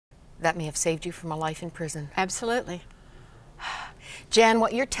that may have saved you from a life in prison. Absolutely. Jan,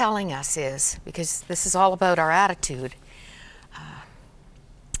 what you're telling us is, because this is all about our attitude,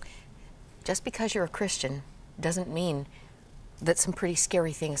 just because you're a Christian doesn't mean that some pretty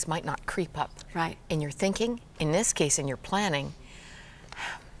scary things might not creep up in your thinking, in this case in your planning.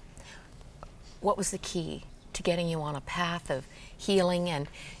 What was the key to getting you on a path of healing? And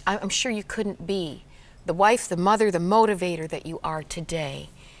I'm sure you couldn't be the wife, the mother, the motivator that you are today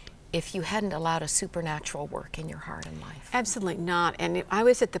if you hadn't allowed a supernatural work in your heart and life. Absolutely not. And I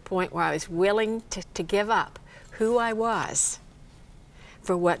was at the point where I was willing to give up who I was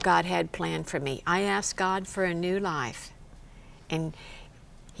for what God had planned for me. I asked God for a new life, and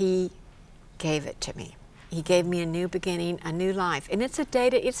He gave it to me. He gave me a new beginning, a new life. And it's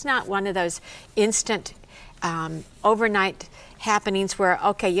it's not one of those instant, overnight happenings where,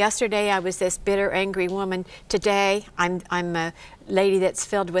 okay, yesterday I was this bitter, angry woman. Today I'm a lady that's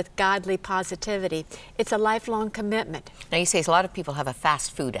filled with godly positivity. It's a lifelong commitment. Now you say a lot of people have a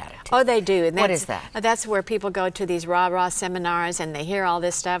fast food attitude. Oh, they do. And what is that? That's where people go to these rah-rah seminars and they hear all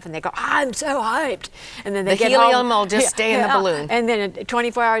this stuff and they go, I'm so hyped. And then they get helium home, will just stay in the balloon. And then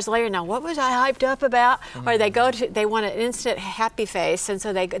 24 hours later, now what was I hyped up about? Or they want an instant happy face, and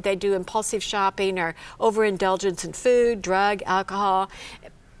so they do impulsive shopping or overindulgence in food, drug, alcohol.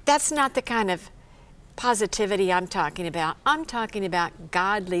 That's not the kind of positivity I'm talking about. I'm talking about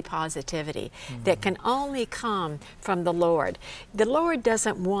godly positivity that can only come from the Lord. The Lord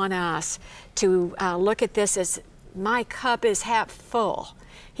doesn't want us to look at this as my cup is half full.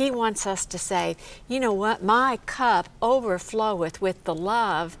 He wants us to say, you know what, my cup overfloweth with the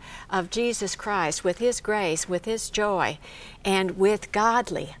love of Jesus Christ, with His grace, with His joy, and with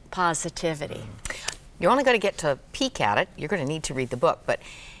godly positivity. You're only going to get to peek at it. You're going to need to read the book, but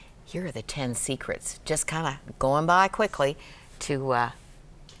here are the 10 secrets, just kind of going by quickly, to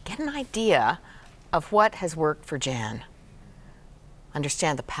get an idea of what has worked for Jan.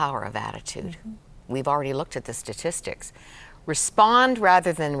 Understand the power of attitude. We've already looked at the statistics. Respond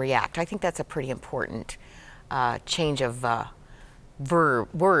rather than react. I think that's a pretty important change of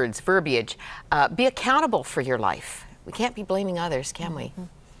verbiage. Be accountable for your life. We can't be blaming others, can we?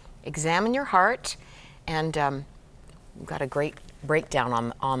 Examine your heart, and we've got a great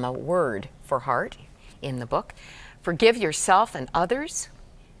breakdown on the word for heart in the book. Forgive yourself and others.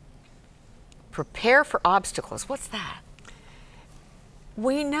 Prepare for obstacles. What's that?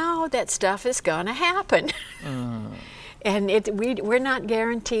 We know that stuff is going to happen. And we're not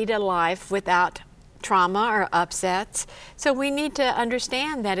guaranteed a life without trauma or upsets. So we need to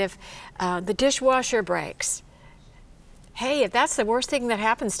understand that if the dishwasher breaks, hey, if that's the worst thing that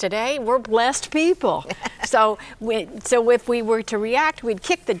happens today, we're blessed people. So if we were to react, we'd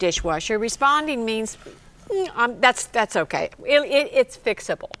kick the dishwasher. Responding means that's okay. It's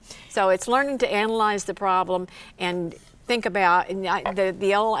fixable. So it's learning to analyze the problem and think about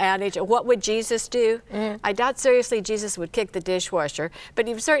the old adage, what would Jesus do? I doubt seriously Jesus would kick the dishwasher, but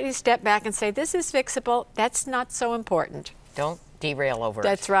he would certainly step back and say, this is fixable. That's not so important. Don't derail over it.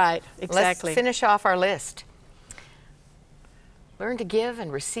 That's right, exactly. Let's finish off our list. Learn to give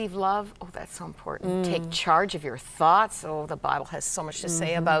and receive love. Oh, that's so important. Take charge of your thoughts. Oh, the Bible has so much to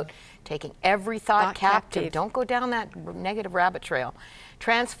say about taking every thought captive. Don't go down that negative rabbit trail.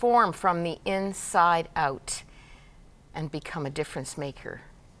 Transform from the inside out and become a difference maker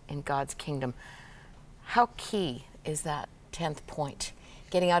in God's kingdom. How key is that 10th point?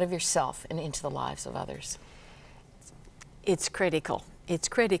 Getting out of yourself and into the lives of others. It's critical. It's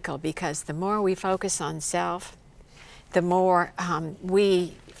critical because the more we focus on self, the more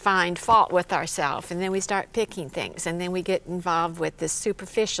we find fault with ourselves, and then we start picking things, and then we get involved with this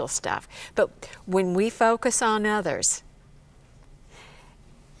superficial stuff. But when we focus on others,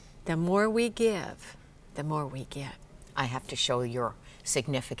 the more we give, the more we get. I have to show your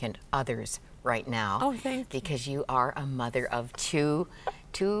significant others right now. Oh, thank you. Because you are a mother of two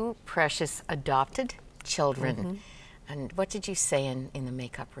precious adopted children. And what did you say in the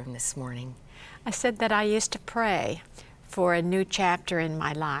makeup room this morning? I said that I used to pray for a new chapter in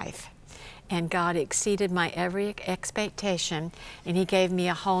my life, and God exceeded my every expectation, and He gave me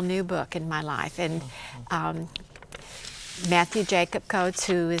a whole new book in my life. And Matthew Jacob Coates,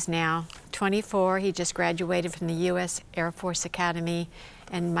 who is now 24, he just graduated from the U.S. Air Force Academy,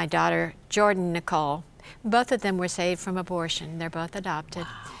 and my daughter Jordan Nicole, both of them were saved from abortion. They're both adopted.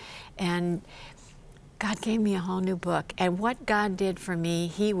 Wow. And God gave me a whole new book, and what God did for me,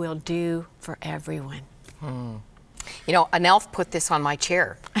 He will do for everyone. You know, an elf put this on my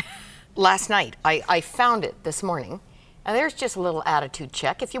chair last night. I found it this morning, and there's just a little attitude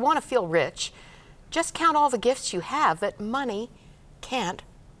check. If you want to feel rich, just count all the gifts you have that money can't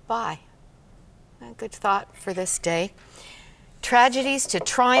by. A good thought for this day. Tragedies to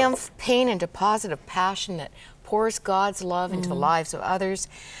triumph, pain into positive passion that pours God's love into the lives of others.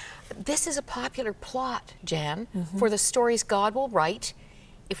 This is a popular plot, Jan, for the stories God will write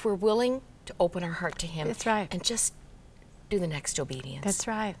if we're willing to open our heart to Him. That's right. And just do the next obedience. That's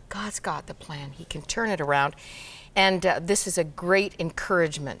right. God's got the plan. He can turn it around. And this is a great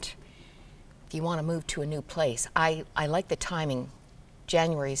encouragement if you want to move to a new place. I like the timing.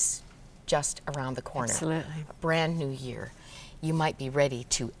 January's just around the corner. Absolutely. A brand new year. You might be ready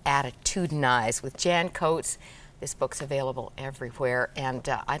to attitude-inize with Jan Coates. This book's available everywhere, and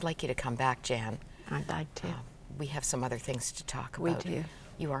I'd like you to come back, Jan. I'd like to. We have some other things to talk about. We do.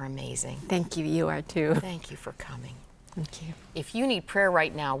 You are amazing. Thank you. You are too. Thank you for coming. Thank you. If you need prayer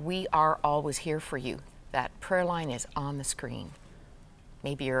right now, we are always here for you. That prayer line is on the screen.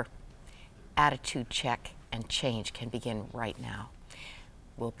 Maybe your attitude check and change can begin right now.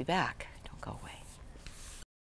 We'll be back. Don't go away.